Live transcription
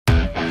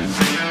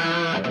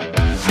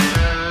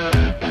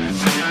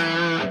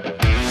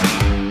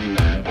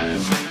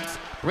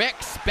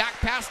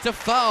pass to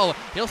Pfoh.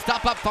 He'll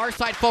stop up far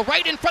side. Pfoh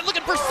right in front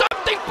looking for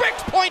something.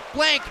 Bryks point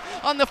blank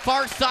on the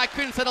far side.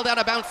 Couldn't settle down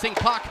a bouncing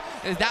puck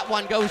as that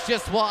one goes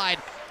just wide.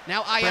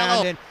 Now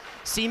AJHL.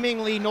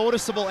 Seemingly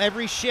noticeable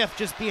every shift,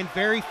 just being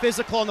very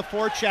physical on the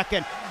forecheck,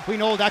 and we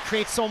know that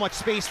creates so much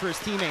space for his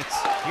teammates.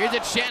 Here's a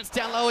chance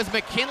down low as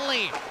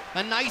McKinley.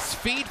 A nice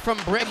feed from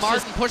Bryks.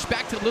 Martin pushed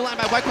back to the blue line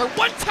by Whitecourt.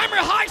 One-timer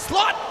high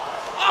slot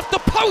off the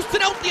post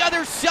and out the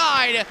other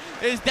side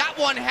as that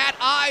one had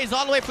eyes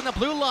all the way from the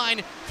blue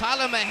line.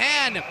 Tyler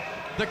Mahan,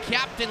 the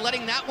captain,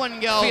 letting that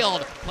one go.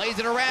 Field plays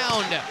it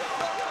around.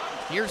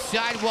 Near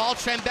side wall,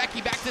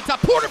 Trembecki back to the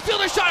top.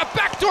 Porterfielder shot, a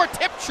backdoor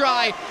tip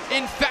try.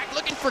 In fact,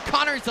 looking for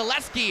Connor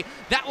Zaleski.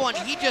 That one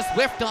he just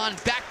whiffed on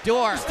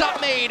backdoor. Stop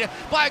made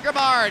by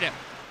Grimard.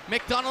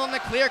 McDonald in the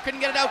clear,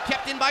 couldn't get it out,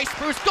 kept in by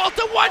Spruce. Goal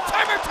to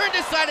one-timer, turned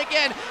aside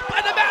again by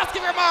the mask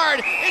of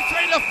Grimard. It's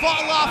ready to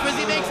fall off as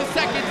he makes a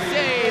second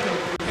save.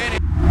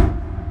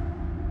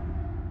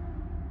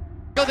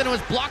 And then it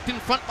was blocked in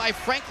front by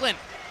Franklin.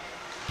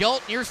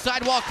 Gilt, near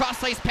side wall,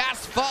 cross-ice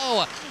pass,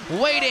 Pfoh,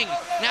 waiting,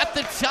 at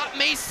the top,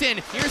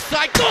 Mason, near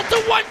side, Gilt to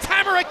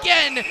one-timer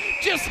again,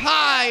 just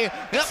high,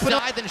 up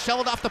side, then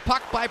shoveled off the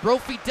puck by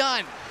Brophy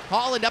Dunn.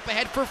 Holland up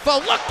ahead for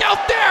Pfoh, look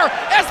out there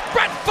as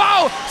Brett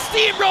Pfoh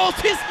steamrolls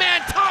his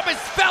man Thomas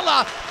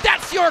Fella.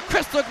 That's your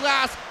crystal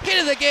glass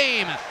hit of the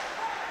game.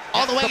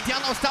 All the way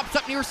down low, stops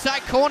up near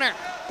side corner.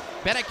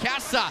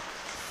 Benacasa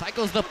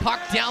cycles the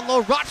puck down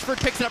low. Rochford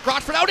picks it up.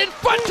 Rochford out in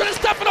front, trying to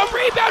stop it. A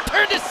rebound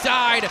turned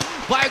aside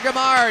by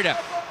Grimard.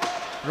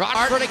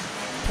 Rochford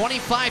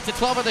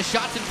 25-12 of the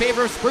shots in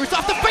favor of Spruce.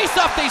 Off the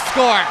faceoff, they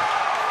score.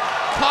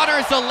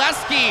 Connor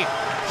Zaleski,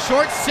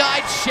 short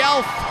side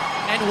shelf,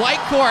 and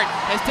Whitecourt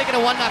has taken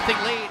a 1-0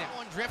 lead.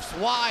 One drifts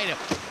wide.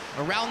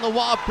 Around the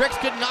wall, Bryks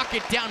could knock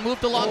it down.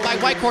 Moved along by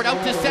Whitecourt,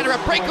 out to center. A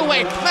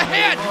breakaway.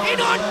 Mahan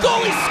in on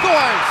goal. He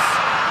scores.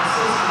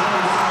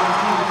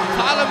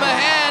 Tyler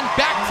Mahan,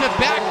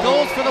 back-to-back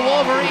goals for the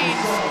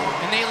Wolverines,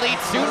 and they lead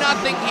 2-0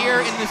 here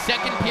in the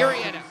second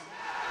period.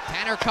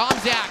 Tanner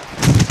Komzak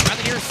on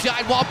the near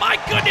side wall. My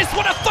goodness,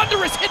 what a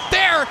thunderous hit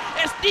there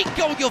as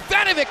Nico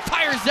Jovanovic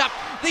fires up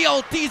the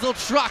old diesel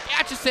truck.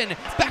 Atchison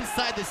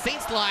backside the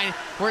Saints line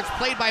where it's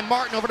played by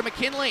Martin over to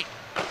McKinley.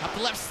 Up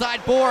the left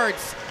side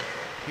boards.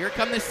 Here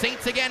come the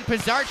Saints again.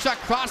 Pizarchuk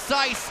cross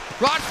ice.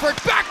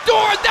 Rochford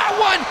backdoor. That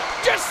one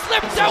just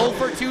slipped out.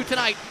 0 for 2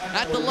 tonight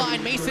at the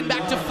line. Mason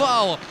back to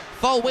Pfoh.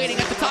 Pfoh waiting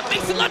at the top.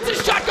 Mason lets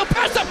his shot go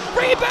past him.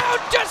 Rebound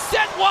just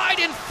sent wide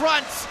in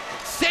front.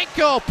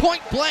 Senko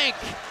point blank.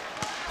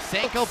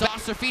 Senko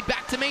saucer feed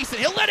back to Mason.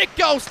 He'll let it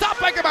go. Stop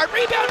by Grimard.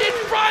 Rebound in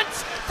front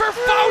for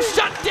Pfoh.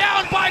 Shut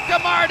down by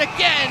Grimard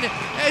again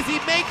as he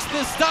makes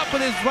the stop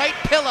with his right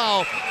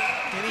pillow.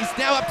 And he's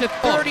now up to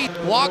 30.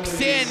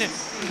 Walks in,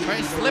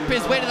 trying to slip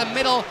his way to the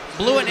middle,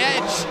 blew an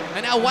edge,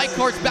 and now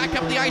Whitecourt's back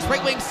up the ice,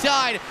 right wing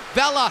side.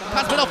 Vela,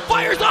 Cosmino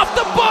fires off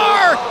the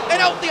bar,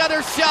 and out the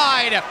other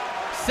side.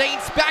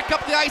 Saints back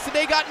up the ice, and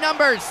they got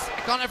numbers.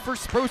 Back on it for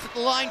Spruce at the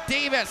line.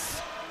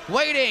 Davis,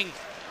 waiting.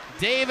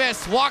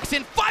 Davis walks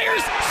in,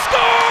 fires,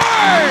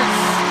 scores!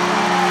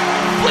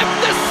 Flip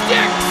the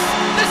sticks.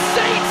 The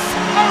Saints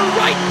are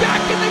right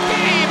back in the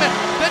game.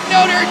 The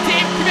Notre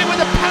Dame commit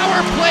with a power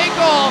play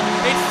goal.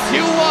 It's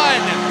 2-1.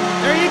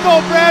 There you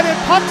go, Brandon.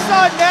 Pucks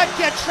on net,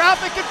 get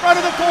traffic in front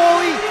of the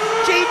goalie.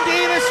 James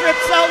Davis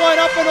rips that one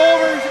up and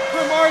over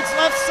Grimard's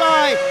left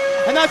side.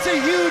 And that's a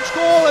huge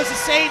goal as the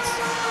Saints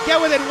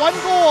get within 1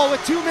 goal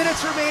with 2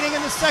 minutes remaining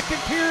in the second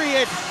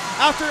period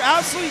after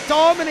absolutely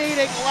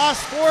dominating the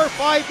last 4 or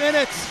 5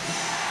 minutes.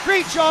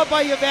 Great job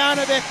by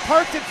Jovanovic,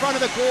 parked in front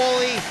of the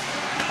goalie.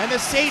 And the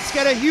Saints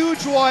get a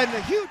huge one.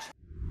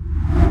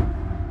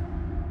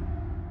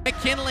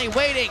 McKinley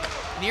waiting,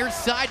 near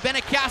side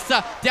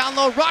Benacasa, down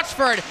low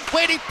Rochford,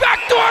 waiting,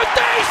 backdoor,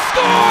 they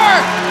score!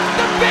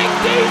 The big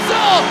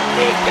diesel,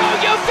 Nico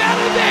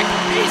Jovanovic,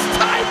 he's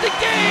tied the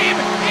game,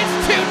 it's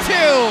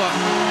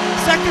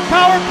 2-2. Second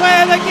power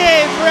play of the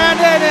game,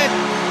 Brandon, and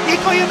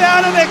Nico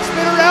Jovanovic's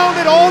been around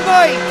it all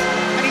night,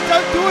 and he's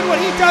doing what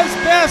he does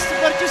best,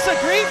 but just a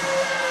great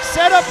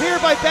setup here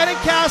by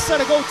Benacasa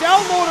to go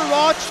down low to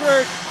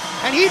Rochford.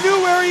 And he knew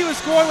where he was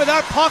going with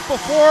that puck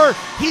before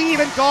he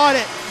even got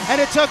it.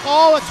 And it took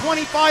all of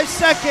 25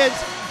 seconds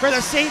for the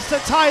Saints to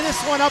tie this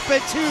one up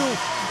at 2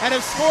 and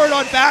have scored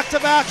on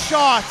back-to-back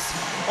shots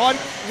on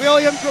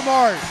William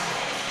Grimard.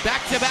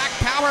 Back-to-back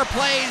power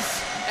plays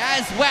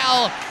as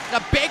well. A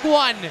big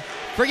one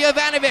for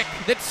Jovanovic.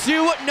 The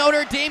 2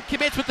 Notre Dame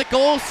commits with the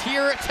goals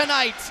here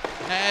tonight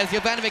as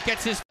Jovanovic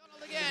gets his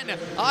again.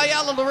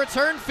 AJHL the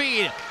return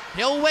feed.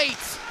 He'll wait.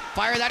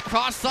 Fire that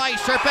cross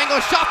ice, sharp angle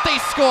shot, they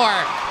score.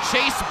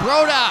 Chase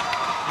Broda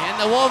and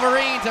the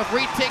Wolverines have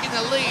retaken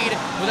the lead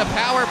with a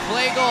power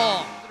play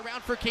goal.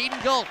 Around for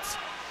Caden Gult.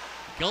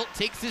 Gult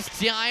takes his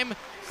time,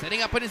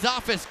 setting up in his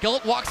office.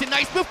 Gult walks in,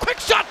 nice move, quick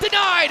shot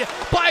denied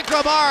by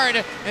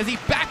Grimard as he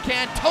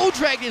backhand toe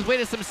dragged his way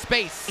to some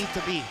space.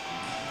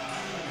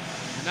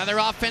 Another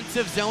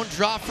offensive zone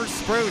draw for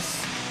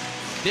Spruce.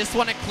 This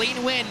one a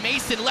clean win.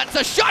 Mason lets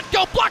a shot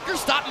go. Blocker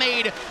stop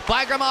made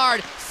by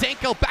Grimard.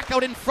 Senko back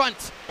out in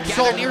front.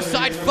 Gather near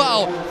side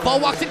Pfoh.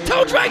 Pfoh walks in,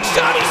 toe drag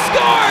shot, he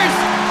scores!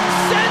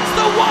 Sends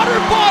the water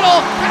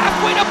bottle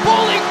halfway to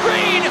Bowling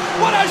Green.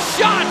 What a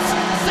shot!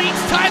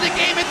 Saints tie the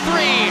game at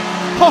 3.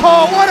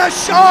 Oh, what a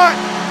shot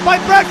by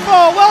Brett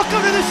Pfoh.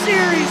 Welcome to the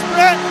series,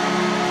 Brett.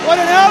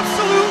 What an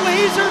absolute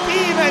laser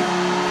beam. And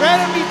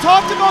Brandon, we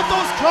talked about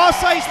those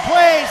cross-ice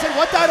plays and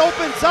what that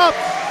opens up.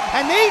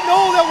 And they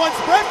know that once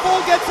Brett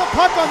Pfoh gets a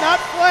puck on that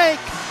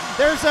flank,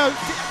 there's a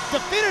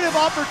definitive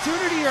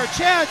opportunity or a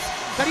chance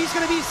that he's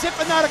going to be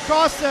zipping that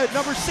across to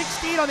number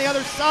 16 on the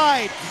other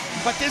side.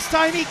 But this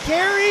time he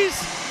carries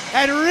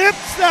and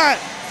rips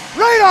that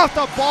right off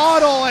the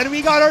bottle, and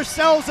we got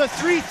ourselves a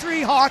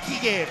 3-3 hockey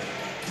game.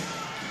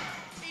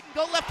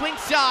 Go left wing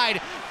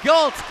side.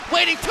 Galt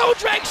waiting, toe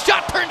drag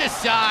shot turned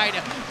aside.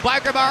 By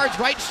Gramar's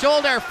right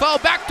shoulder.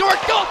 Pfoh backdoor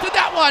Galt to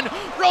that one.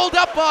 Rolled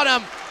up on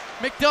him.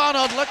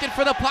 McDonald looking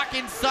for the puck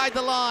inside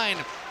the line.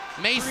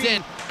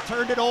 Mason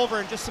turned it over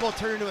and just about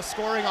turned into a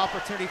scoring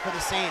opportunity for the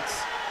Saints.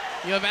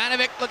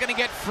 Jovanovic looking to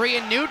get free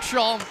and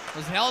neutral.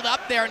 Was held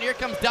up there, and here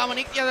comes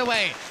Dominique the other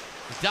way.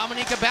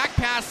 Dominica back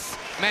pass.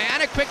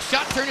 Man, a quick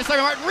shot turned aside.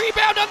 Martin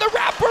rebound on the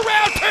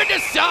wraparound, turned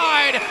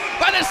aside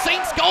by the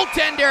Saints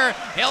goaltender.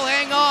 He'll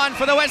hang on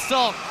for the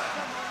whistle.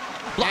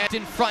 Blocked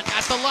in front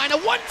at the line. A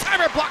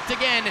one-timer blocked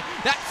again.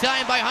 That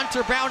time by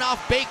Hunter Brown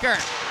off Baker.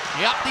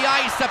 Up the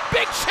ice, a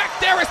big check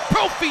there as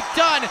Profi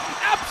done.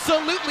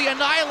 Absolutely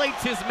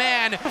annihilates his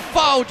man.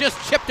 Pfoh just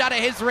chipped out of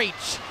his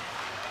reach.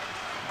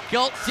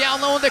 Galt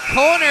down low in the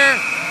corner.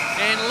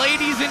 And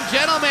ladies and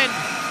gentlemen,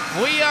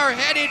 we are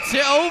headed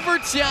to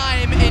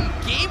overtime in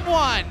game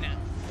 1.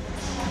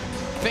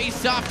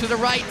 Face off to the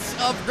right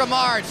of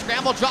Gramard.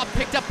 Scramble drop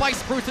picked up by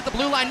Spruce at the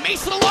blue line.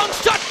 Mason a long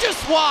shot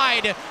just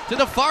wide to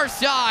the far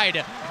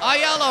side.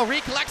 Aiello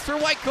recollects for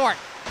Whitecourt.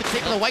 To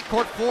take the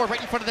Whitecourt forward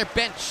right in front of their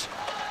bench.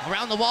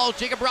 Around the wall,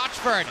 Jacob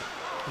Rochford.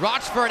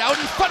 Rochford out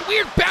in front,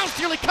 weird bounce,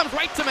 nearly comes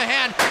right to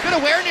Mahan.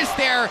 Good awareness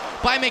there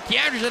by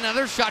McAndrews.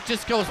 Another shot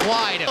just goes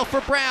wide.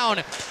 For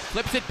Brown,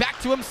 flips it back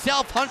to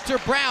himself, Hunter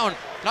Brown.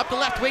 Up the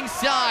left wing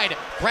side,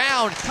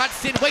 Brown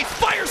cuts in, waits,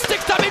 fires,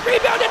 sticks up, a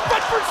rebound in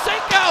front for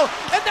Senko,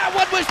 and that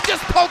one was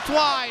just poked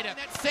wide. And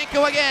that's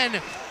Senko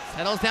again.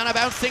 Settles down a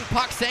bouncing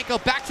puck, Senko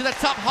back to the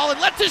top, Holland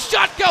lets his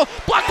shot go,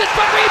 blocked in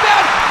front,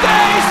 rebound,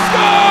 they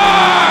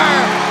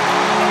score!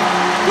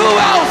 Who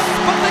else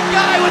but the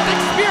guy with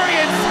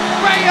experience,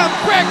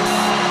 Bryks?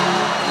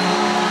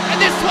 And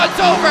this one's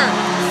over.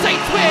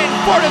 Saints win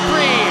 4-3.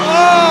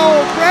 Oh,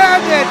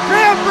 Brandon,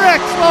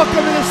 Bryks,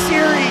 welcome to the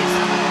series.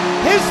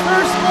 His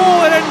first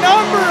goal in a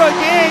number of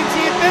games.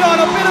 He had been on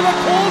a bit of a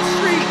cold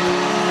streak.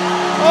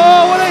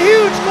 Oh, what a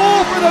huge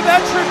goal for the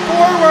veteran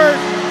forward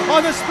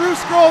on the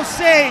Spruce Grove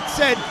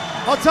Saints. And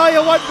I'll tell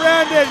you what,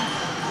 Brandon,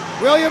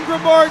 William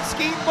Gramard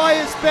skating by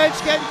his bench,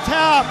 getting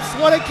taps.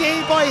 What a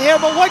game by him,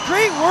 but what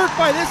great work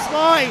by this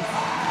line,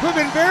 who have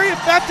been very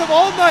effective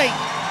all night.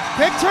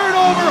 Quick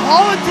turnover,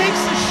 Holland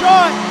takes the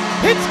shot,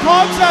 hits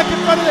Komzak in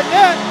front of the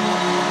net,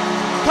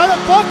 kind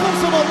of buckles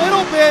him a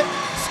little bit,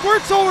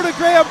 squirts over to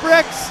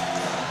Bryks,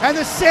 and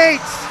the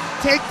Saints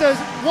take the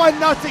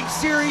 1-0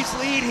 series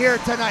lead here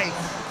tonight.